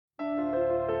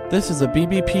This is a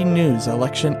BBP News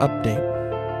election update.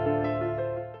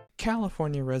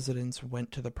 California residents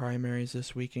went to the primaries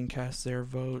this week and cast their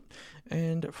vote.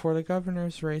 And for the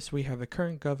governor's race, we have the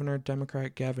current governor,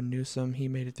 Democrat Gavin Newsom. He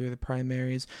made it through the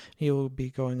primaries. He will be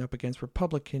going up against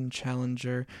Republican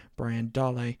challenger Brian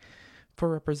Dahle. For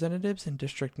representatives in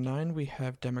District 9, we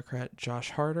have Democrat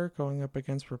Josh Harder going up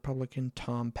against Republican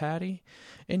Tom Patty.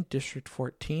 In District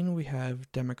 14, we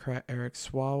have Democrat Eric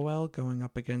Swalwell going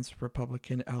up against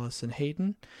Republican Allison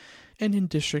Hayden. And in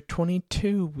District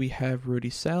 22, we have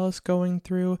Rudy Salas going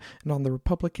through. And on the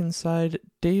Republican side,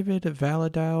 David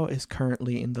Valadao is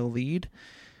currently in the lead.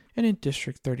 And in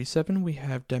District 37, we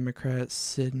have Democrat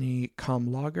Sidney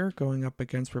Kamlager going up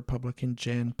against Republican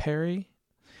Jan Perry.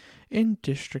 In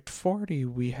District 40,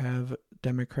 we have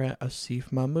Democrat Asif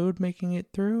Mahmood making it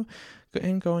through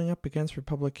and going up against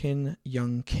Republican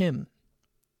Young Kim.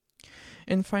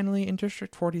 And finally, in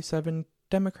District 47,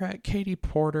 Democrat Katie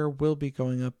Porter will be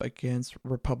going up against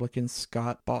Republican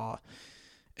Scott Baugh.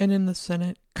 And in the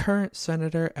Senate, current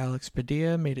Senator Alex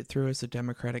Padilla made it through as a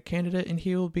Democratic candidate, and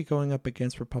he will be going up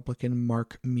against Republican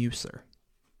Mark Musser.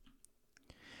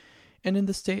 And in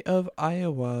the state of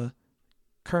Iowa,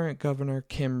 current Governor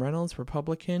Kim Reynolds,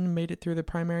 Republican, made it through the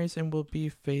primaries and will be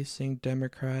facing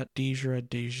Democrat Deidre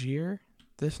DeJear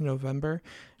this November.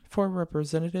 For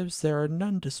representatives, there are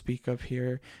none to speak of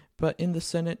here, but in the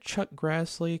Senate, Chuck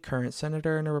Grassley, current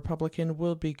senator and a Republican,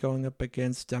 will be going up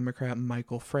against Democrat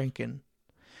Michael Franken.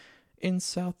 In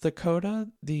South Dakota,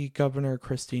 the Governor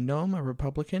Kristi Noem, a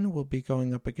Republican, will be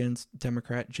going up against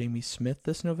Democrat Jamie Smith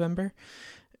this November.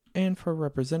 And for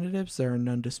representatives, there are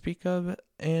none to speak of.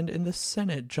 And in the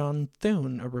Senate, John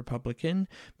Thune, a Republican,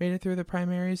 made it through the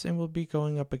primaries and will be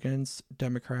going up against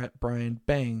Democrat Brian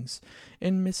Bangs.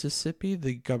 In Mississippi,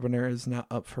 the governor is not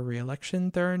up for re-election.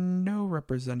 There are no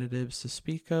representatives to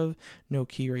speak of, no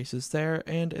key races there.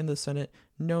 And in the Senate,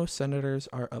 no senators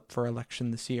are up for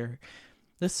election this year.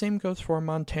 The same goes for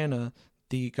Montana.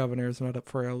 The governor is not up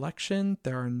for election,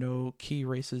 there are no key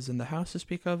races in the House to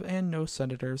speak of, and no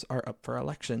senators are up for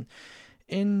election.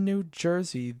 In New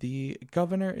Jersey, the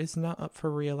governor is not up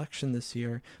for re-election this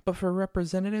year, but for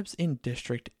representatives in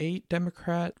District 8,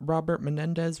 Democrat Robert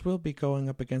Menendez will be going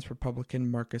up against Republican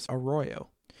Marcus Arroyo.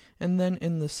 And then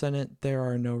in the Senate, there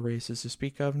are no races to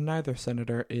speak of. Neither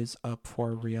senator is up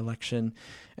for re-election.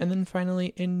 And then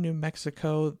finally, in New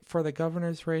Mexico, for the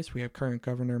governor's race, we have current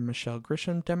Governor Michelle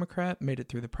Grisham, Democrat, made it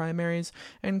through the primaries,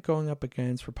 and going up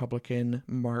against Republican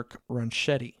Mark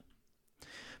Ronchetti.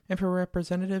 And for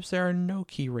representatives, there are no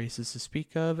key races to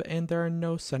speak of, and there are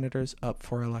no senators up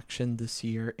for election this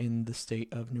year in the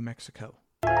state of New Mexico.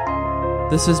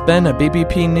 This has been a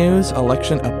BBP News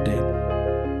election update.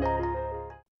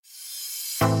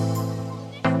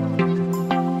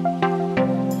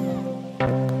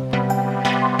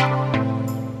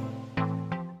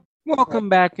 Welcome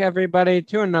back, everybody,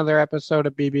 to another episode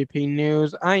of BBP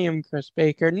News. I am Chris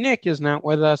Baker. Nick is not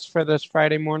with us for this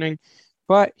Friday morning,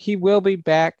 but he will be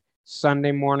back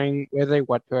Sunday morning with a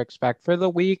What to Expect for the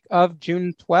week of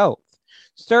June 12th.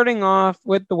 Starting off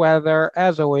with the weather,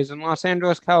 as always, in Los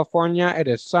Angeles, California, it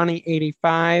is sunny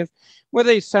 85 with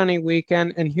a sunny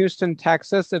weekend. In Houston,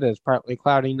 Texas, it is partly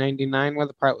cloudy 99 with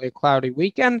a partly cloudy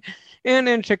weekend. And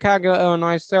in Chicago,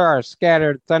 Illinois, there are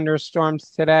scattered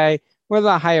thunderstorms today, with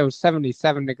a high of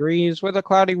 77 degrees with a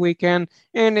cloudy weekend.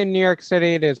 And in New York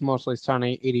City, it is mostly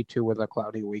sunny, 82 with a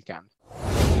cloudy weekend.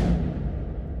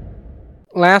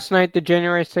 Last night, the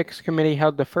January 6th committee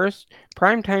held the first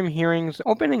primetime hearings,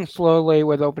 opening slowly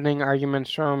with opening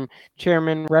arguments from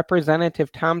Chairman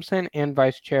Representative Thompson and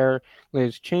Vice Chair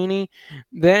Liz Cheney.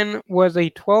 Then was a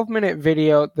 12-minute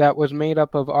video that was made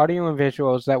up of audio and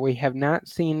visuals that we have not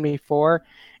seen before,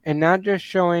 and not just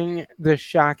showing the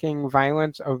shocking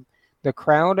violence of the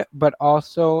crowd, but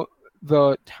also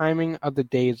the timing of the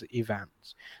day's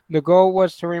events. The goal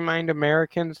was to remind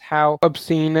Americans how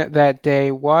obscene that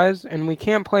day was, and we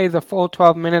can't play the full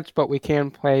 12 minutes, but we can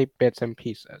play bits and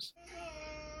pieces.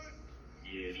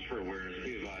 Yeah, just for awareness,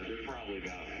 be advised, there's probably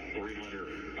about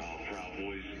 300 Proud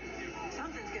Boys.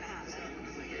 Something's going to happen.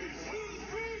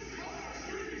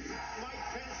 Mike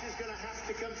Pence is going to have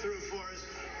to come through for us,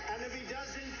 and if he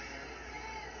doesn't,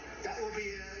 that will be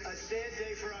a sad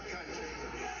day for our country.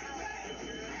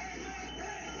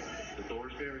 The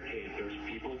door's barricaded. There's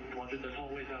people plunging the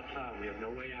hallways outside. We have no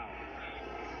way out.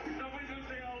 No way to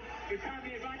say, it's time to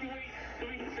evacuate so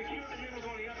we can secure the members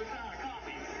on the other side.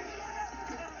 Copy.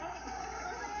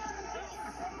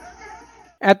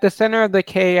 At the center of the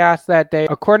chaos that day,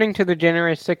 according to the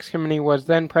January 6th committee, was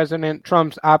then President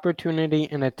Trump's opportunity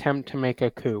and attempt to make a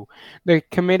coup. The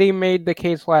committee made the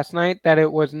case last night that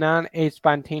it was not a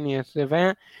spontaneous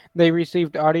event. They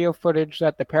received audio footage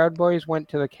that the Proud Boys went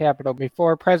to the Capitol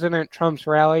before President Trump's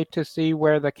rally to see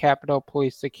where the Capitol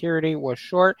Police security was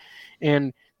short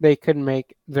and they could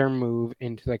make their move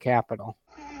into the Capitol.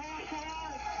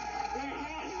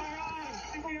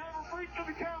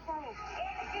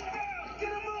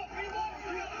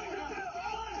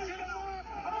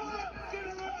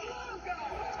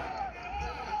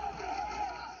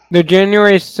 The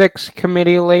January 6th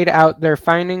committee laid out their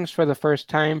findings for the first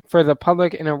time for the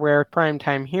public in a rare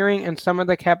primetime hearing, and some of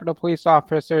the Capitol Police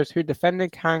officers who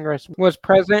defended Congress was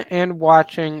present and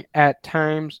watching at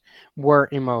times were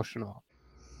emotional.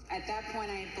 At that point,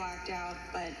 I had blacked out,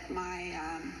 but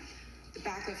the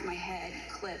back of my head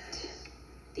clipped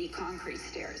the concrete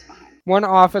stairs behind me. One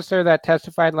officer that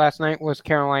testified last night was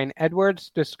Caroline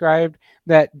Edwards, described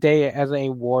that day as a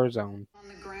war zone. On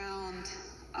the ground,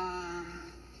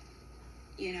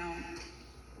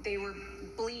 they were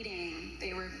bleeding,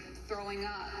 they were throwing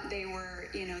up, they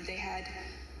had,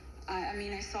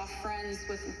 I saw friends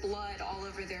with blood all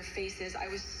over their faces. I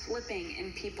was slipping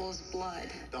in people's blood.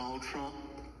 Donald Trump,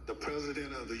 the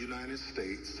President of the United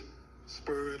States,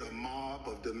 spurred a mob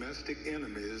of domestic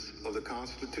enemies of the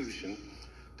Constitution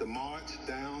to march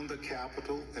down the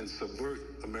Capitol and subvert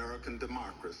American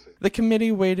democracy. The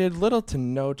committee waited little to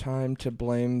no time to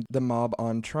blame the mob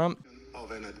on Trump.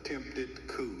 Of an attempted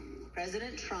coup.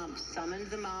 President Trump summoned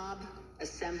the mob,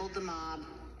 assembled the mob,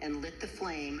 and lit the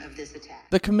flame of this attack.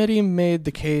 The committee made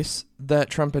the case that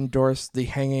Trump endorsed the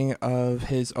hanging of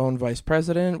his own vice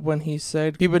president when he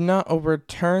said he would not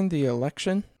overturn the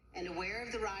election. And aware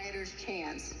of the rioters'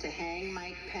 chance to hang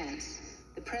Mike Pence,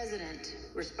 the president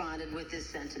responded with this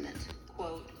sentiment,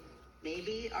 quote,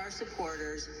 "Maybe our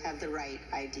supporters have the right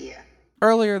idea."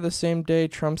 Earlier the same day,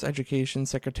 Trump's education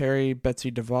secretary,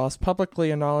 Betsy DeVos,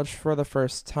 publicly acknowledged for the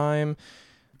first time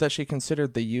that she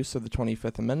considered the use of the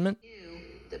 25th Amendment.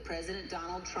 That President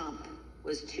Donald Trump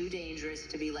was too dangerous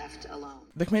to be left alone.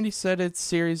 The committee said its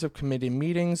series of committee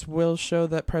meetings will show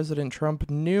that President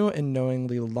Trump knew and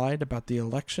knowingly lied about the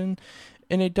election.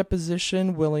 In a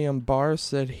deposition, William Barr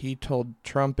said he told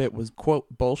Trump it was,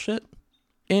 quote, bullshit.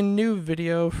 In new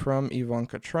video from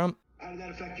Ivanka Trump, how did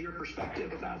that affect your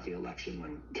perspective about the election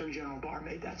when Attorney General Barr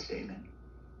made that statement?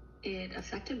 It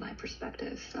affected my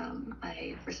perspective.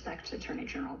 I respect Attorney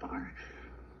General Barr.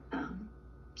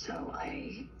 So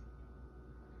I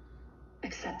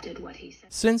accepted what he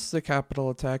said. Since the Capitol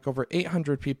attack, over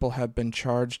 800 people have been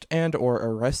charged and or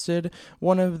arrested,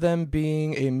 one of them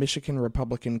being a Michigan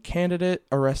Republican candidate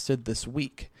arrested this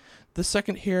week. The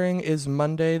second hearing is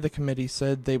Monday. The committee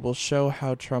said they will show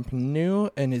how Trump knew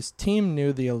and his team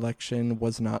knew the election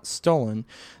was not stolen.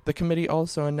 The committee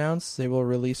also announced they will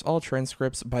release all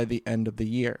transcripts by the end of the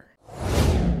year.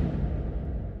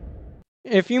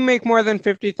 If you make more than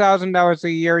 $50,000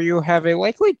 a year, you have a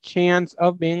likely chance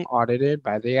of being audited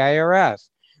by the IRS.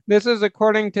 This is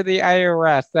according to the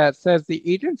IRS that says the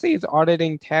agency is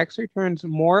auditing tax returns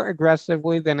more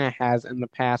aggressively than it has in the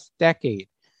past decade.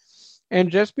 And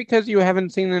just because you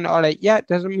haven't seen an audit yet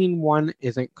doesn't mean one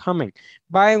isn't coming.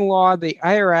 By law, the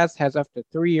IRS has up to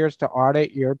 3 years to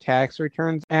audit your tax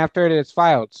returns after it is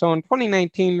filed. So in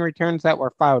 2019 returns that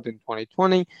were filed in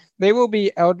 2020, they will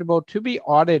be eligible to be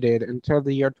audited until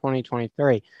the year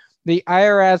 2023. The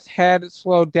IRS had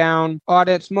slowed down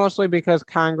audits mostly because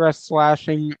Congress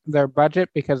slashing their budget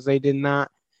because they did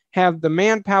not have the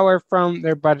manpower from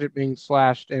their budget being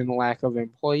slashed and lack of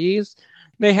employees.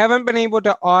 They haven't been able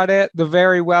to audit the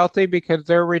very wealthy because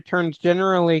their returns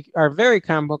generally are very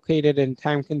complicated and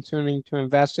time-consuming to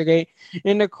investigate.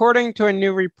 And according to a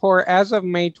new report, as of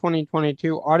May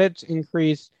 2022, audits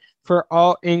increased for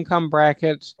all income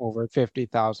brackets over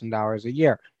 $50,000 a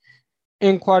year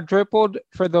and quadrupled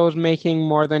for those making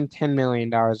more than $10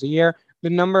 million a year. The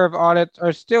number of audits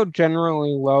are still generally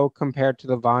low compared to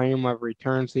the volume of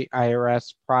returns the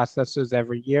IRS processes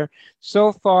every year.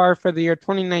 So far, for the year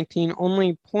 2019,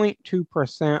 only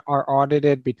 0.2% are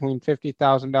audited between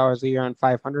 $50,000 a year and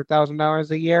 $500,000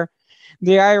 a year.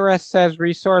 The IRS says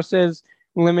resources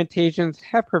limitations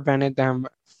have prevented them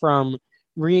from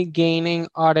regaining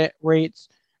audit rates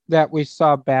that we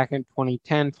saw back in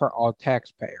 2010 for all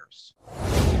taxpayers.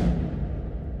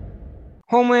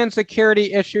 Homeland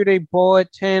Security issued a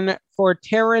bulletin for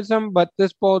terrorism, but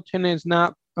this bulletin is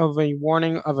not of a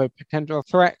warning of a potential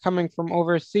threat coming from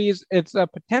overseas. It's a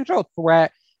potential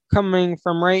threat coming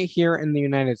from right here in the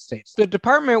United States. The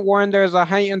department warned there's a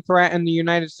heightened threat in the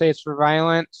United States for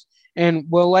violence and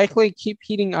will likely keep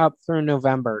heating up through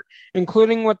November,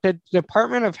 including what the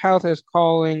Department of Health is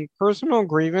calling personal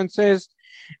grievances,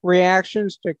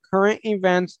 reactions to current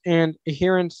events, and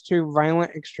adherence to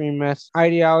violent extremist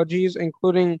ideologies,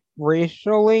 including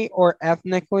racially or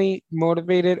ethnically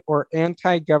motivated or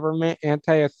anti-government,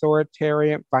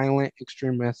 anti-authoritarian violent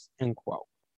extremists, end quote.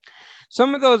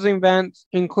 Some of those events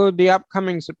include the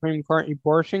upcoming Supreme Court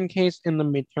abortion case in the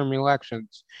midterm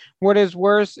elections. What is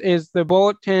worse is the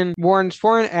bulletin warns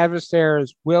foreign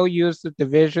adversaries will use the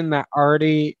division that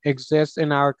already exists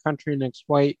in our country and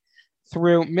exploit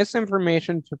through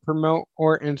misinformation to promote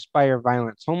or inspire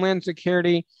violence. Homeland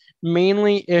Security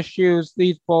mainly issues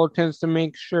these bulletins to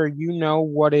make sure you know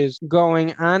what is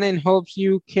going on and hopes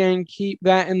you can keep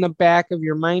that in the back of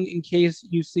your mind in case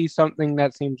you see something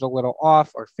that seems a little off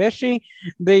or fishy.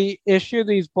 They issue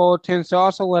these bulletins to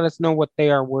also let us know what they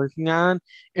are working on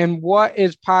and what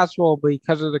is possible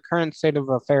because of the current state of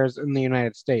affairs in the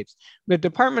United States. The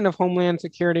Department of Homeland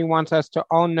Security wants us to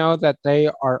all know that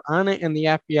they are on it and the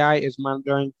FBI is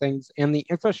monitoring things and the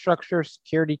infrastructure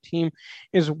security team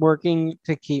is working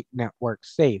to keep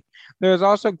networks safe. There is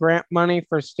also grant money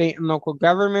for state and local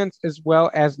governments as well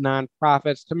as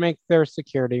nonprofits to make their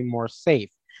security more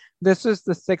safe. This is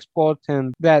the sixth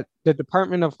bulletin that the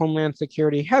Department of Homeland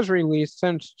Security has released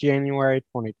since January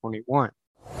 2021.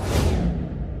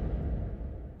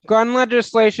 Gun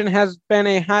legislation has been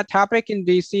a hot topic in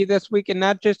D.C. this week, and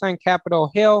not just on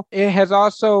Capitol Hill. It has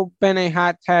also been a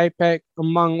hot topic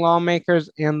among lawmakers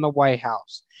in the White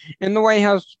House. In the White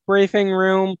House briefing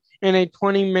room, in a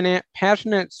 20-minute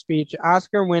passionate speech,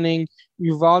 Oscar-winning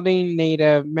Uvalde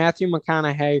native Matthew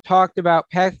McConaughey talked about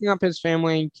packing up his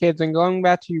family and kids and going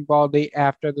back to Uvalde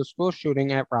after the school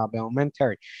shooting at Robb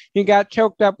Elementary. He got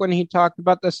choked up when he talked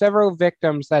about the several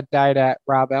victims that died at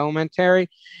Robb Elementary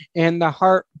and the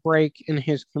heartbreak in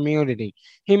his community.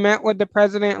 He met with the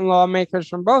president and lawmakers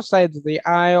from both sides of the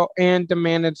aisle and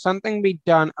demanded something be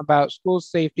done about school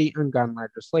safety and gun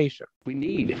legislation. We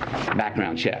need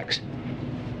background checks.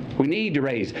 We need to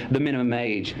raise the minimum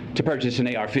age to purchase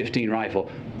an AR-15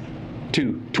 rifle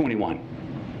to 21.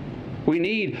 We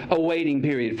need a waiting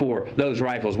period for those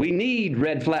rifles. We need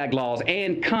red flag laws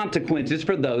and consequences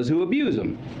for those who abuse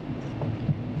them.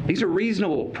 These are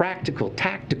reasonable, practical,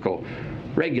 tactical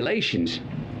regulations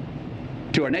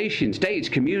to our nation, states,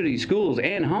 communities, schools,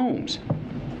 and homes.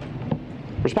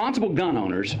 Responsible gun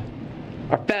owners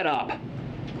are fed up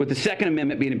with the Second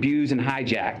Amendment being abused and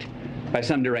hijacked by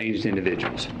some deranged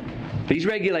individuals. These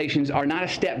regulations are not a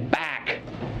step back.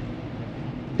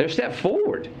 They're a step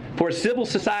forward for civil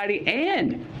society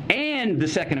and the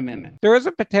Second Amendment. There is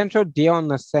a potential deal in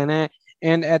the Senate,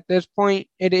 and at this point,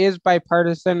 it is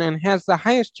bipartisan and has the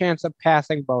highest chance of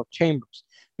passing both chambers.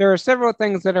 There are several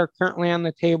things that are currently on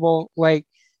the table, like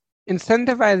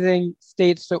incentivizing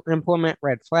states to implement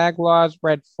red flag laws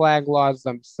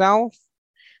themselves,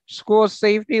 school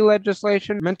safety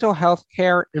legislation, mental health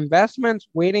care investments,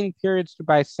 waiting periods to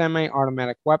buy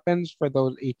semi-automatic weapons for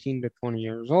those 18 to 20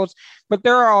 years old. But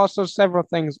there are also several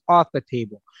things off the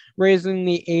table. Raising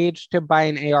the age to buy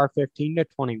an AR-15 to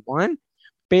 21,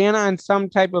 ban on some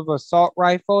type of assault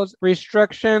rifles,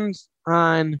 restrictions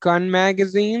on gun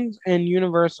magazines, and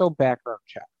universal background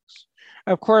checks.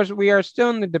 Of course, we are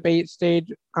still in the debate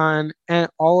stage on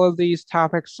all of these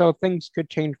topics, so things could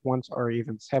change once or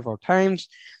even several times.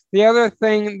 The other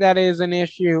thing that is an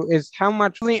issue is how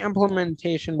much the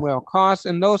implementation will cost,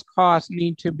 and those costs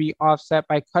need to be offset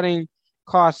by cutting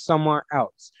costs somewhere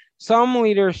else. Some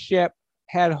leadership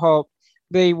had hoped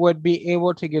they would be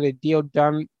able to get a deal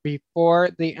done before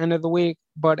the end of the week,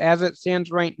 but as it stands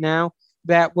right now,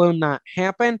 that will not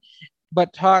happen.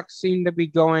 But talks seem to be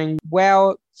going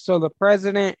well, so the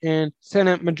president and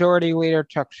Senate Majority Leader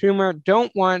Chuck Schumer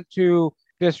don't want to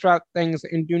disrupt things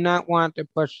and do not want to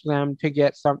push them to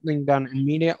get something done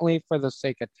immediately for the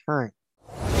sake of time.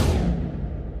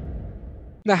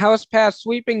 The House passed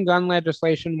sweeping gun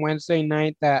legislation Wednesday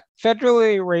night that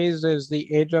federally raises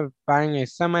the age of buying a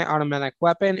semi-automatic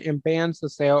weapon and bans the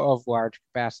sale of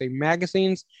large-capacity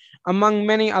magazines, among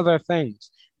many other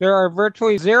things. There are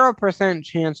virtually 0%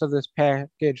 chance of this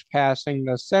package passing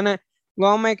the Senate.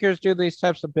 Lawmakers do these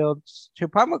types of bills to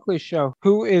publicly show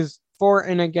who is for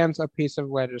and against a piece of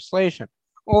legislation.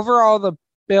 Overall, the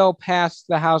bill passed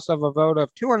the House of a vote of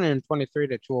 223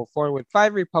 to 204, with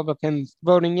 5 Republicans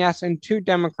voting yes and 2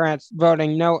 Democrats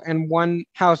voting no, and 1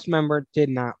 House member did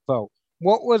not vote.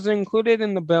 What was included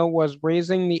in the bill was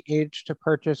raising the age to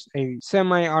purchase a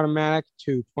semi-automatic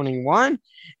to 21,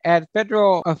 add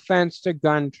federal offense to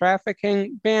gun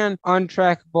trafficking, ban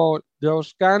untrackable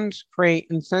ghost guns, create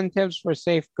incentives for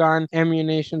safe gun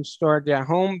ammunition stored at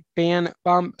home, ban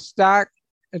bump stock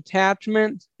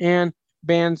attachments, and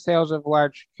ban sales of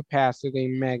large capacity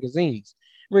magazines.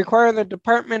 Require the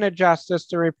Department of Justice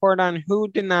to report on who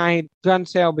denied gun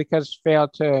sale because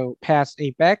failed to pass a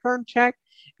background check.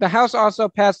 The House also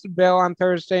passed a bill on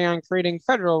Thursday on creating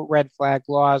federal red flag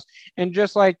laws, and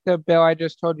just like the bill I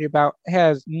just told you about,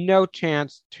 has no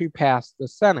chance to pass the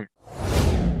Senate.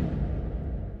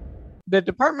 The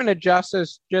Department of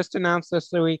Justice just announced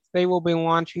this week they will be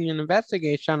launching an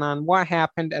investigation on what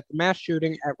happened at the mass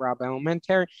shooting at Robb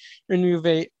Elementary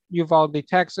in Uvalde,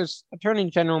 Texas. Attorney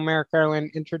General Merrick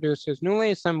Garland introduced his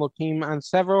newly assembled team on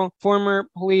several former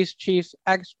police chiefs,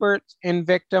 experts in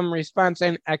victim response,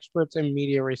 and experts in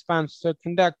media response to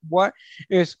conduct what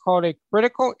is called a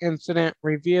critical incident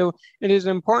review. It is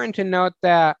important to note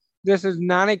that this is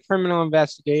not a criminal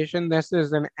investigation. This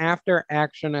is an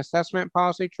after-action assessment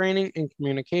policy training in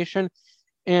communication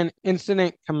and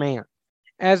incident command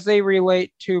as they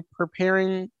relate to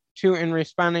preparing to and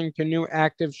responding to new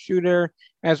active shooter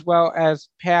as well as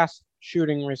past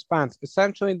shooting response.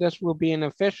 Essentially, this will be an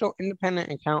official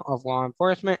independent account of law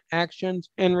enforcement actions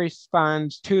in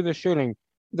response to the shooting.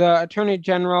 The Attorney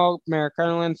General, Merrick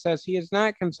Garland, says he is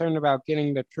not concerned about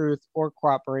getting the truth or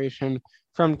cooperation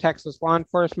from Texas law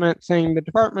enforcement, saying the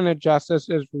Department of Justice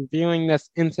is reviewing this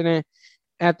incident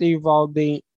at the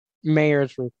Uvalde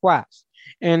mayor's request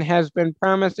and has been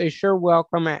promised a sure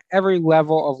welcome at every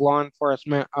level of law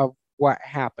enforcement of what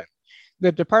happened.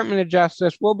 The Department of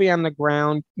Justice will be on the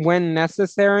ground when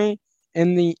necessary.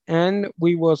 In the end,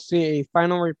 we will see a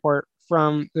final report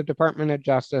from the Department of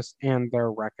Justice and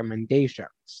their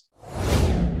recommendations.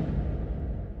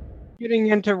 Getting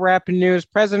into rapid news,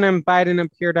 President Biden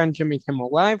appeared on Jimmy Kimmel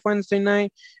Live Wednesday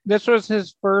night. This was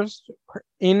his first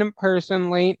in-person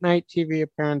late-night TV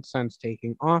appearance since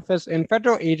taking office, and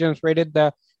federal agents raided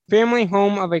the family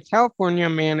home of a California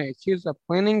man accused of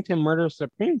planning to murder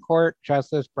Supreme Court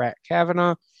Justice Brett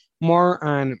Kavanaugh. More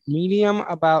on Medium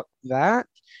about that.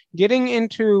 Getting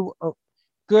into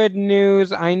good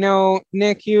news, I know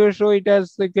Nick usually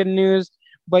does the good news,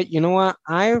 but you know what?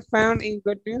 I found a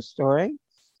good news story.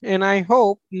 And I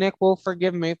hope Nick will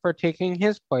forgive me for taking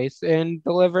his place in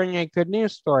delivering a good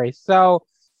news story. So,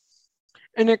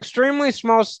 an extremely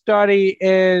small study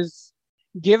is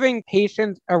giving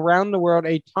patients around the world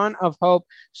a ton of hope.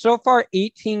 So far,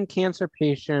 18 cancer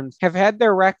patients have had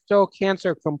their rectal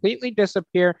cancer completely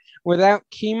disappear without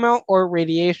chemo or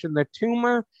radiation. The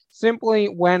tumor simply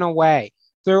went away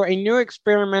through a new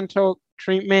experimental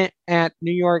treatment at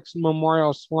New York's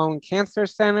Memorial Sloan Cancer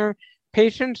Center.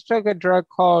 Patients took a drug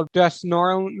called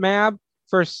dostarlimab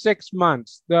for 6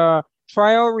 months. The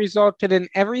trial resulted in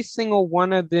every single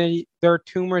one of their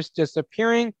tumors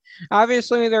disappearing.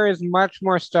 Obviously, there is much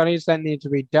more studies that need to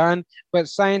be done, but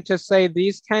scientists say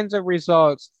these kinds of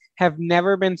results have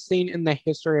never been seen in the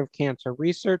history of cancer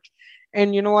research.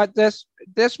 And you know what? This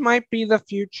might be the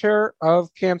future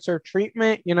of cancer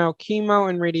treatment. You know, chemo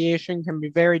and radiation can be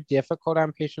very difficult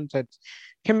on patients. It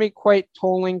can be quite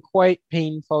tolling, quite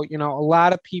painful. You know, a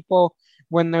lot of people,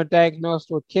 when they're diagnosed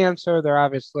with cancer, they're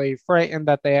obviously frightened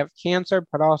that they have cancer,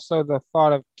 but also the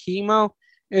thought of chemo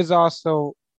is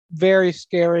also very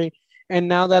scary. And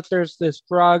now that there's this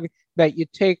drug that you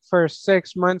take for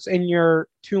 6 months and your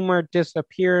tumor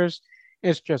disappears,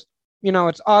 it's just, you know,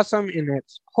 it's awesome, and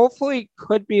it's hopefully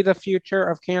could be the future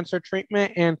of cancer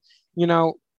treatment. And, you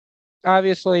know,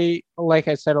 obviously, like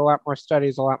I said, a lot more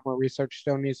studies, a lot more research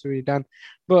still needs to be done.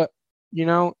 But, you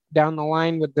know, down the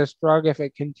line with this drug, if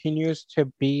it continues to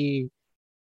be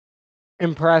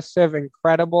impressive,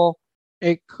 incredible,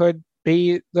 it could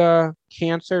be the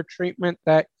cancer treatment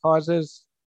that causes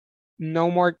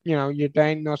no more, you know, you're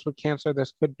diagnosed with cancer.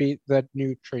 This could be the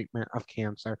new treatment of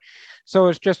cancer. So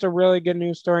it's just a really good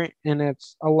news story, and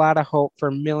it's a lot of hope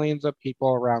for millions of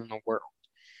people around the world.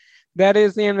 That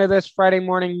is the end of this Friday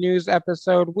morning news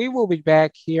episode. We will be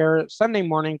back here Sunday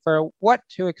morning for what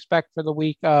to expect for the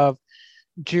week of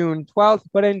June 12th.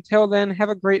 But until then, have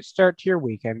a great start to your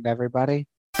weekend, everybody.